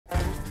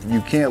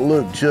You can't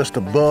look just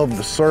above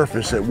the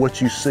surface at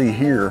what you see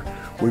here.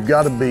 We've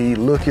got to be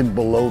looking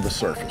below the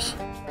surface.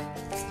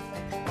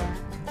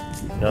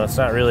 No, it's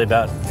not really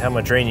about how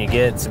much rain you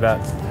get, it's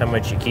about how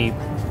much you keep.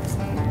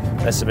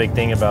 That's the big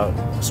thing about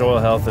soil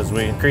health. As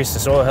we increase the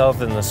soil health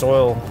and the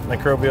soil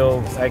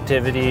microbial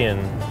activity and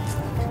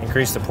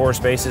increase the pore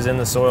spaces in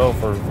the soil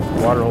for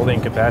water holding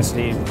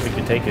capacity, we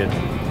could take a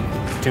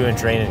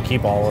 2-inch rain and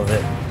keep all of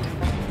it.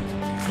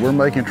 We're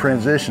making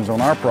transitions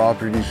on our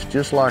properties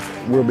just like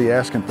we'll be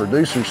asking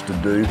producers to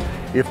do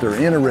if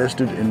they're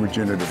interested in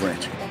regenerative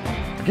ranching.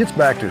 It gets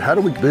back to how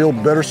do we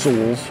build better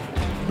soils,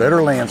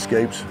 better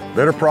landscapes,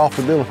 better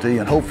profitability,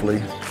 and hopefully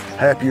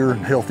happier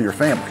and healthier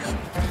families.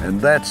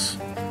 And that's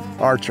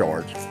our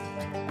charge.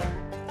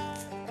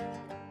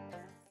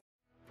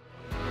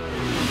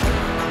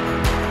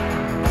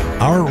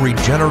 Our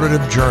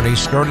regenerative journey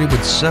started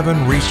with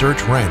 7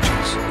 research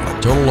ranches, a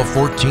total of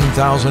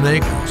 14,000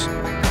 acres.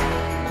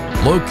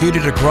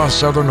 Located across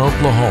southern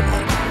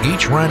Oklahoma,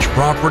 each ranch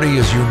property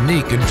is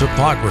unique in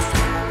topography,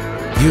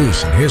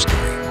 use, and history.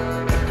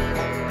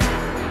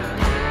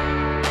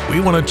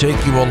 We want to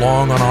take you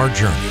along on our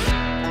journey,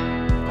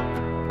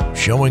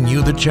 showing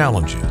you the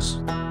challenges,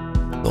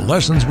 the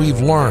lessons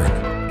we've learned,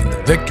 and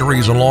the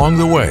victories along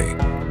the way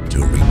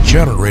to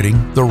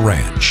regenerating the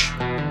ranch.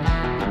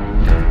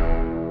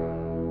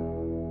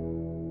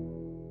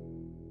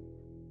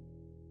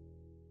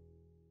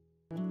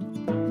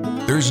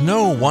 There's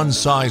no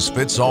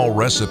one-size-fits-all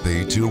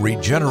recipe to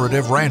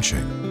regenerative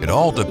ranching. It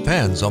all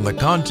depends on the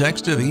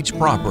context of each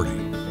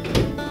property.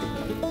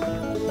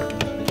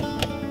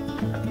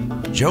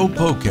 Joe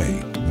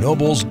Poke,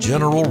 Noble's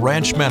General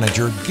Ranch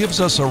Manager,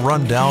 gives us a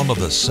rundown of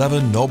the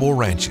 7 Noble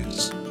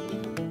ranches.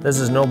 This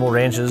is Noble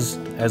Ranches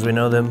as we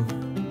know them.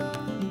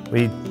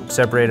 We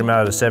separate them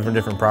out of 7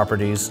 different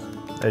properties,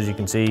 as you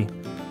can see.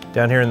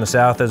 Down here in the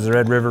south is the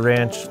Red River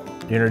Ranch.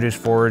 You introduce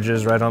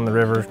forages right on the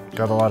river,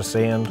 got a lot of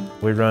sand.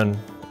 We run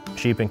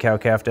sheep and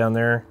cow-calf down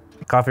there.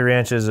 Coffee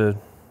Ranch is a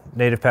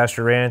native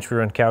pasture ranch. We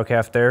run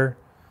cow-calf there,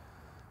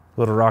 a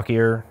little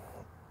rockier.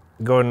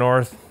 Going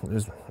north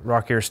is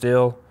rockier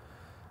still.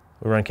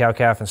 We run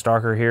cow-calf and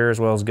stalker here as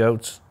well as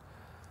goats.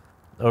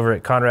 Over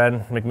at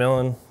Conrad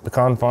McMillan,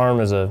 pecan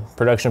farm is a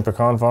production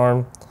pecan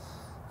farm.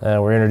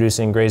 We're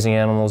introducing grazing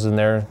animals in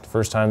there the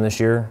first time this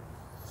year.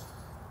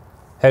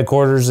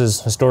 Headquarters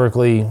is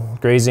historically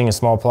grazing and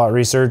small plot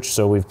research,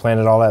 so we've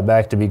planted all that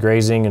back to be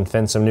grazing and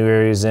fenced some new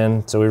areas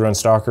in. So we run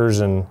stalkers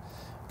and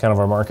kind of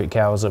our market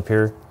cows up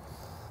here.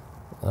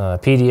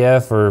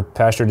 PDF, or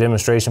pasture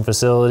demonstration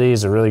facility,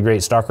 is a really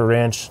great stalker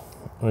ranch.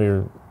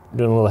 We're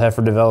doing a little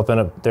heifer development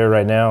up there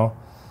right now,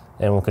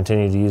 and we'll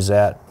continue to use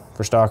that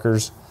for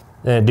stalkers.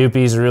 Then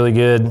Doopy's a really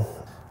good,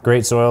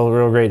 great soil,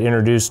 real great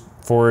introduced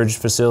forage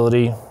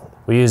facility.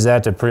 We use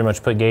that to pretty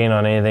much put gain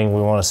on anything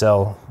we want to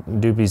sell.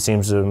 Doopy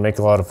seems to make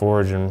a lot of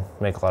forage and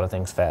make a lot of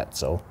things fat,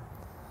 so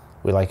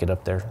we like it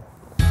up there.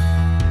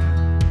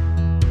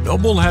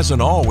 Noble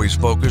hasn't always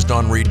focused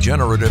on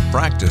regenerative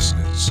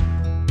practices.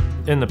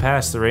 In the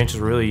past, the ranches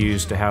were really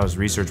used to house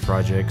research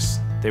projects.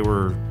 They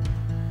were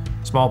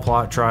small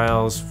plot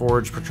trials,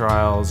 forage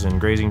trials, and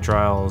grazing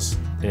trials,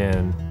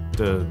 and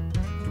the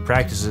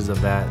practices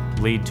of that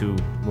lead to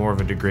more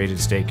of a degraded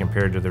state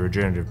compared to the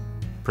regenerative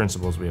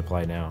principles we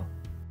apply now.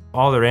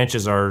 All the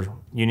ranches are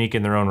unique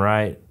in their own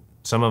right.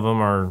 Some of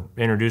them are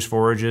introduced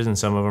forages and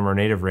some of them are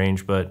native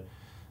range, but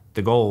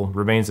the goal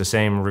remains the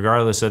same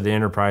regardless of the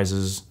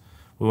enterprises.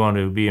 We want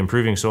to be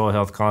improving soil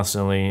health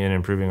constantly and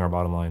improving our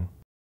bottom line.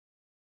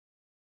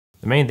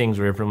 The main things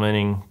we're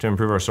implementing to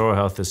improve our soil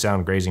health is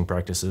sound grazing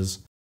practices.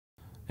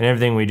 In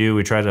everything we do,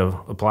 we try to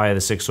apply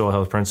the 6 soil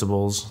health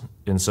principles,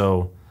 and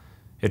so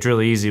it's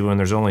really easy when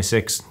there's only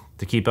 6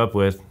 to keep up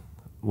with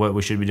what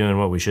we should be doing and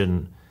what we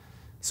shouldn't.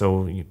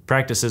 So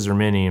practices are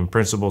many and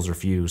principles are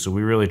few, so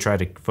we really try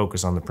to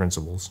focus on the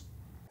principles.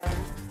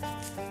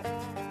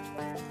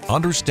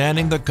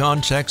 Understanding the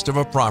context of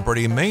a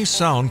property may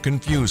sound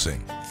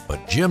confusing,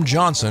 but Jim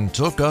Johnson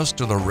took us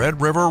to the Red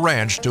River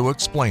Ranch to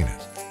explain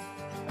it.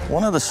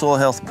 One of the soil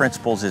health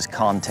principles is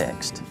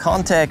context.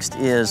 Context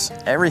is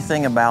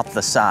everything about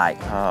the site,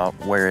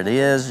 where it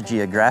is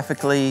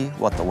geographically,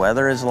 what the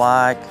weather is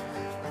like,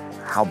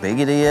 how big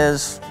it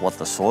is, what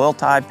the soil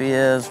type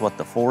is, what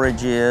the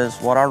forage is,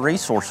 what our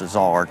resources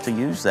are to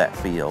use that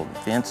field,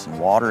 fence and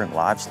water and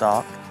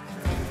livestock.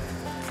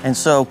 And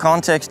so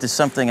context is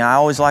something I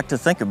always like to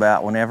think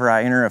about whenever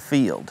I enter a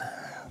field.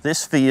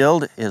 This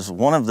field is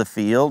one of the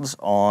fields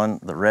on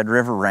the Red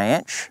River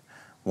Ranch,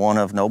 one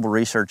of Noble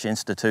Research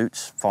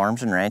Institute's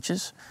farms and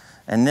ranches.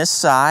 And this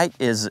site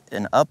is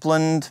an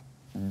upland,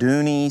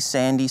 duny,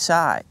 sandy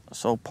site.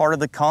 So part of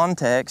the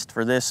context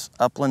for this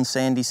upland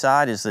sandy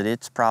site is that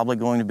it's probably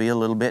going to be a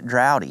little bit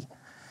droughty.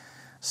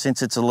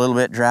 Since it's a little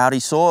bit droughty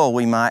soil,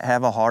 we might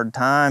have a hard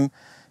time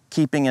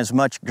keeping as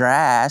much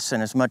grass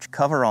and as much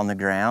cover on the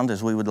ground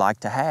as we would like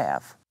to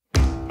have.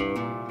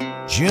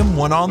 Jim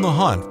went on the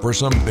hunt for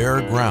some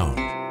bare ground.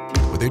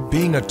 With it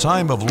being a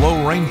time of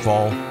low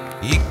rainfall,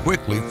 he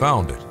quickly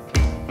found it.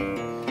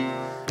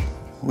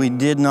 We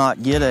did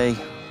not get a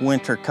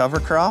winter cover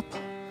crop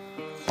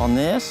on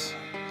this.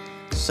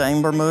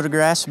 Same Bermuda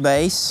grass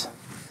base,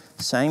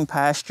 same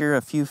pasture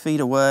a few feet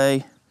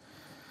away,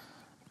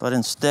 but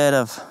instead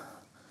of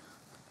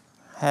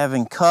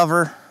having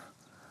cover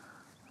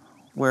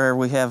where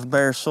we have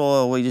bare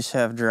soil, we just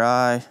have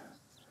dry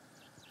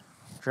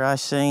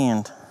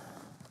sand.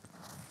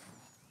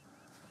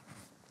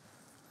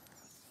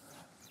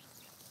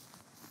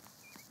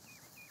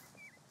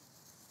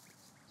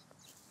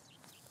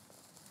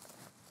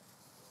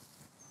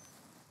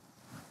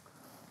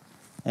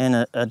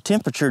 And a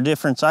temperature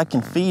difference I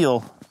can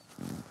feel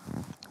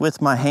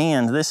with my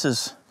hand. This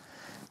is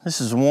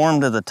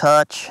warm to the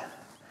touch.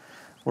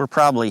 We're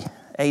probably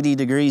 80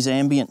 degrees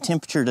ambient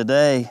temperature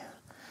today.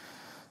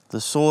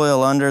 The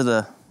soil under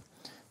the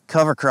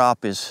cover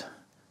crop is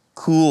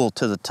cool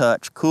to the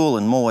touch, cool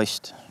and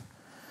moist.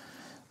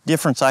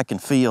 Difference I can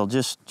feel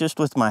just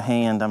with my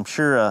hand. I'm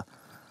sure a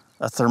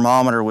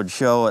thermometer would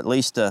show at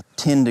least a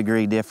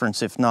 10-degree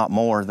difference, if not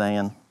more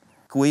than.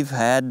 We've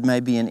had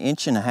maybe 1.5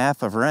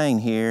 inches of rain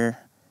here.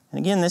 And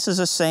again, this is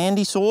a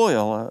sandy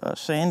soil, a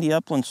sandy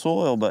upland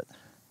soil, but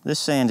this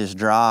sand is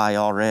dry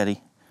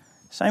already.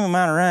 Same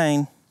amount of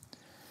rain.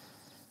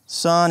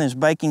 Sun is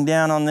baking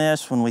down on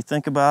this. When we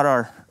think about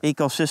our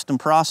ecosystem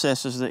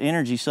processes, the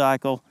energy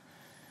cycle,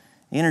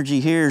 energy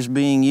here is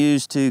being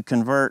used to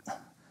convert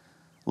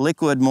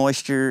liquid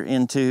moisture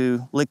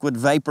into liquid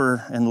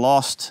vapor and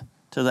lost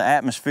to the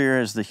atmosphere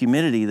as the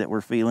humidity that we're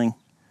feeling.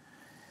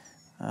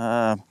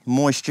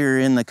 Moisture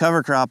in the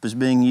cover crop is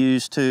being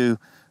used to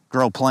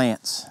grow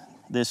plants.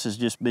 This is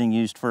just being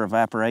used for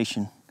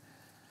evaporation.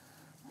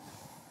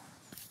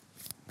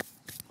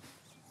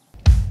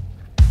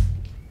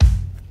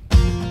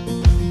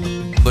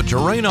 The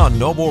terrain on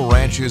Noble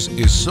ranches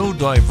is so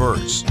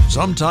diverse,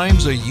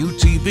 sometimes a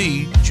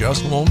UTV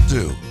just won't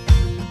do.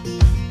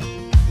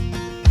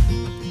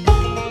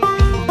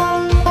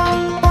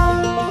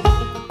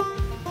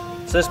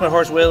 So this is my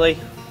horse Willie.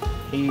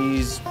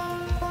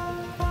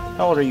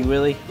 How old are you,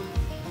 Willie?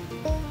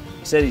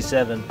 He said he's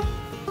 7.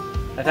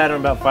 I've had him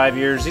about 5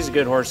 years. He's a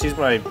good horse. He's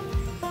my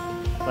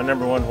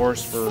number 1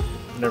 horse for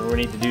whenever we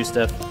need to do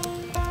stuff.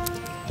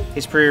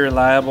 He's pretty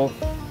reliable.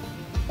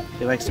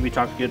 He likes to be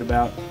talked good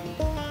about.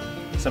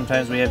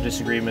 Sometimes we have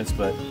disagreements,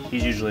 but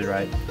he's usually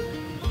right.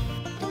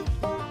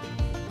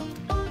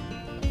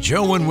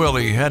 Joe and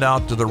Willie head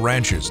out to the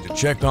ranches to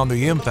check on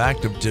the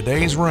impact of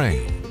today's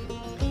rain.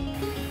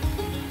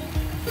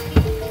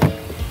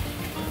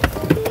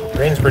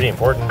 Rain's pretty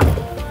important.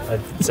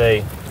 I'd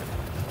say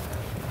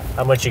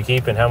how much you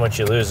keep and how much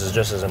you lose is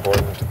just as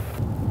important.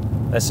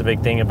 That's the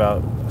big thing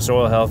about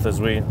soil health. As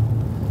we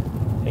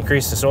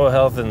increase the soil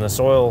health and the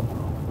soil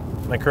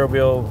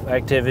microbial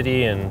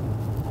activity and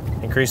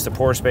increase the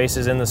pore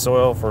spaces in the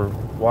soil for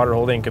water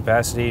holding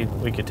capacity,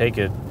 we could take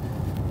a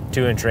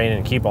 2-inch rain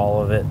and keep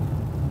all of it.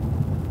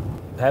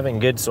 Having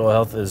good soil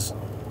health it's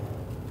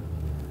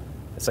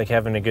like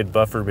having a good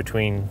buffer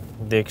between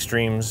the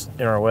extremes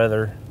in our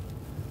weather.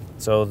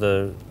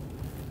 So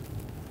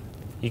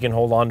you can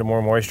hold on to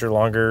more moisture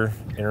longer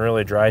in a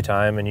really dry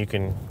time, and you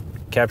can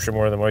capture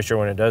more of the moisture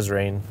when it does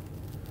rain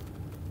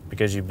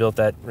because you built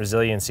that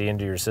resiliency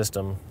into your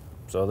system.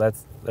 So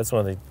that's one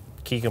of the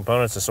key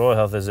components of soil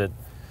health, is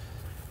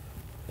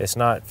it's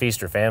not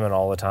feast or famine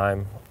all the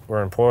time.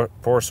 We're in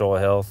poor soil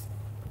health.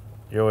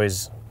 You're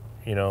always,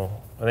 I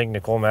think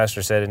Nicole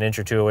Master said 1 or 2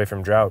 inches away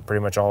from drought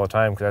pretty much all the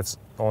time, because that's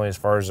only as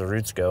far as the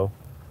roots go.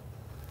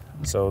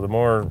 So the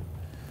more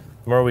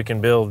we can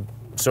build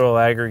soil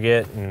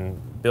aggregate and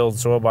build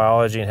soil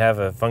biology and have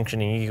a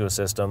functioning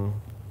ecosystem,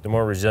 the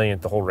more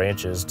resilient the whole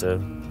ranch is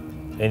to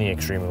any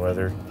extreme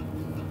weather.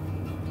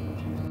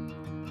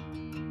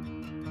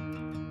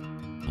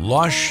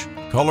 Lush,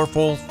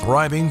 colorful,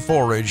 thriving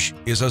forage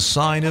is a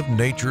sign of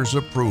nature's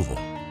approval.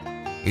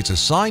 It's a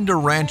sign to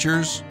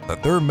ranchers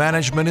that their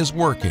management is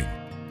working.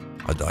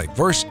 A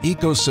diverse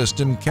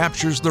ecosystem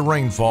captures the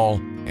rainfall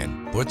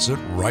and puts it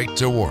right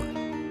to work.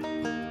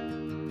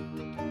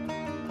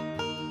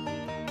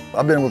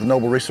 I've been with the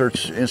Noble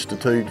Research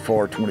Institute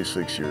for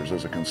 26 years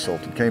as a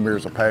consultant. Came here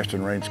as a pasture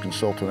and range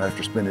consultant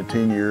after spending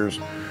 10 years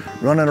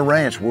running a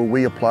ranch where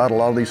we applied a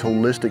lot of these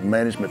holistic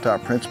management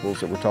type principles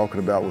that we're talking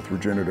about with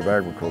regenerative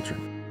agriculture.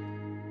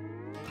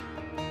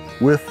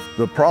 With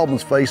the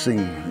problems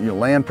facing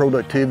land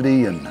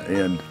productivity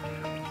and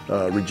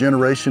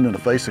regeneration in the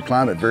face of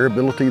climate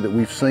variability that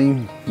we've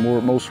seen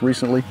most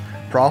recently,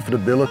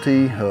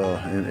 profitability,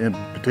 in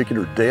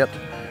particular debt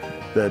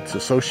that's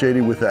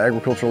associated with the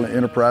agricultural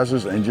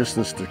enterprises, and just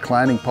this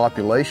declining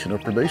population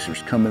of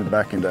producers coming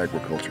back into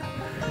agriculture.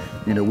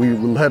 We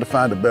had to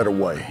find a better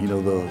way.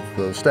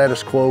 The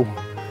status quo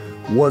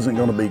wasn't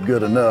going to be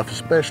good enough,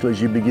 especially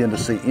as you begin to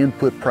see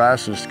input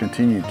prices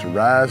continue to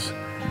rise,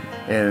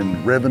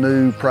 and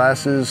revenue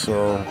prices,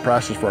 or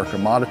prices for our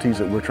commodities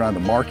that we're trying to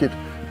market,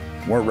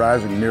 weren't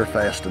rising near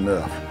fast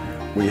enough.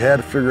 We had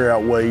to figure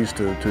out ways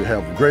to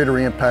have greater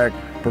impact,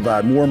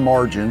 provide more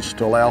margins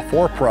to allow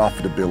for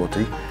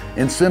profitability,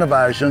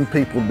 incentivize young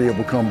people to be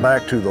able to come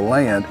back to the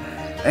land,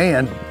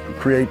 and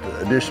create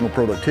additional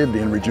productivity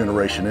and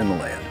regeneration in the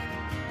land.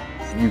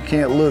 You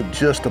can't look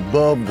just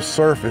above the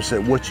surface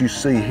at what you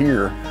see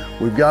here.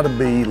 We've got to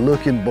be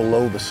looking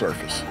below the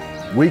surface.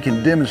 We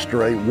can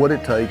demonstrate what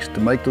it takes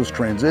to make those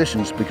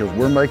transitions because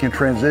we're making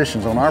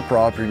transitions on our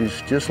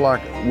properties just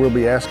like we'll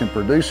be asking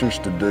producers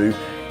to do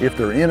if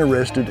they're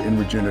interested in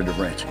regenerative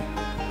ranching.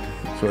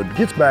 So it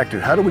gets back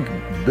to how do we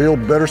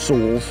build better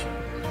soils,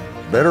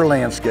 better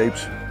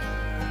landscapes,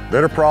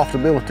 better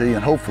profitability,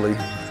 and hopefully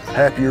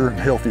happier and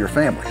healthier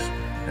families.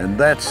 And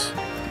that's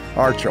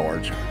our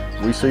charge.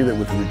 We see that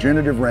with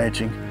regenerative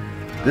ranching,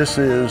 this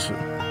is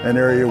an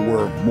area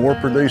where more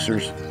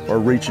producers are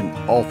reaching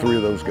all three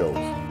of those goals.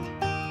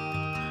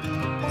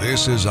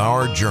 This is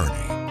our journey,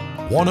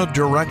 one of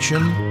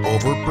direction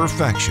over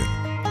perfection,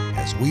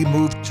 as we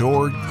move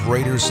toward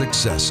greater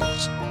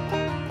successes.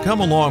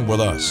 Come along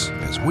with us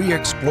as we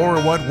explore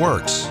what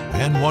works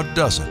and what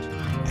doesn't,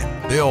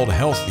 and build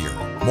healthier,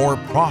 more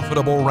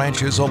profitable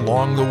ranches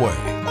along the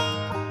way.